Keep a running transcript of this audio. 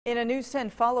In a News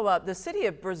 10 follow-up, the city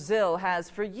of Brazil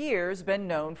has for years been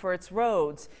known for its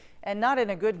roads, and not in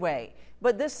a good way.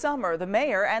 But this summer, the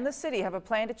mayor and the city have a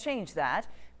plan to change that,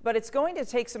 but it's going to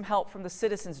take some help from the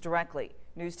citizens directly.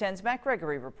 News 10's Matt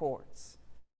Gregory reports.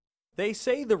 They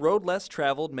say the road less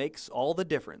traveled makes all the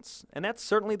difference, and that's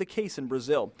certainly the case in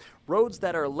Brazil. Roads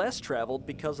that are less traveled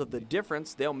because of the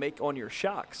difference they'll make on your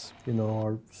shocks. You know,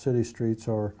 our city streets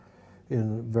are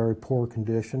in very poor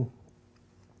condition.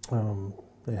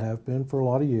 They have been for a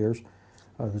lot of years.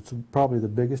 It's probably the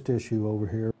biggest issue over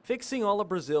here. Fixing all of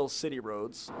Brazil's city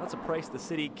roads, that's a price the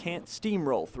city can't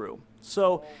steamroll through.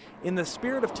 So, in the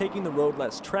spirit of taking the road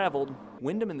less traveled,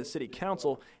 Windham and the city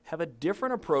council have a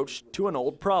different approach to an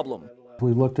old problem.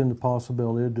 We looked into the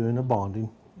possibility of doing a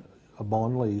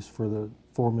bond lease for the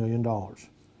 $4 million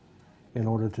in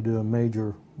order to do a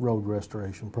major road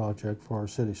restoration project for our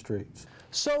city streets.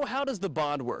 So how does the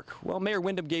bond work? Well, Mayor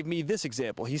Windham gave me this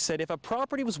example. He said if a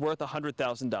property was worth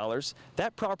 $100,000,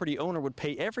 that property owner would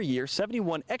pay every year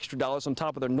 $71 extra on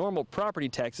top of their normal property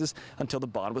taxes until the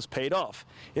bond was paid off.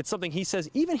 It's something he says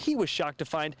even he was shocked to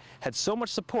find had so much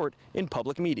support in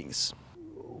public meetings.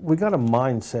 We got a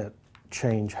mindset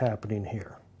change happening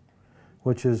here,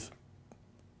 which is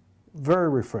very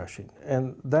refreshing,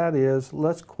 and that is,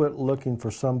 let's quit looking for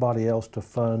somebody else to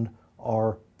fund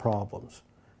our problems.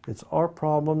 It's our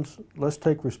problems. Let's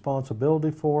take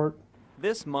responsibility for it.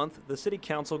 This month, the city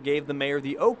council gave the mayor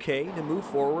the okay to move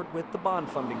forward with the bond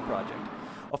funding project,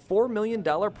 a $4 million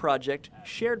project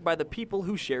shared by the people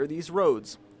who share these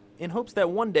roads, in hopes that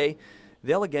one day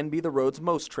they'll again be the roads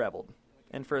most traveled.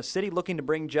 And for a city looking to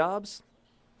bring jobs,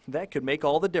 that could make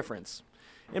all the difference.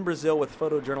 In Brazil with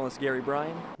photojournalist Gary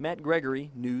Bryan, Matt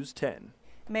Gregory, News 10.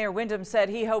 Mayor Windham said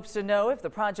he hopes to know if the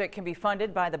project can be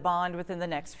funded by the bond within the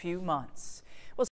next few months.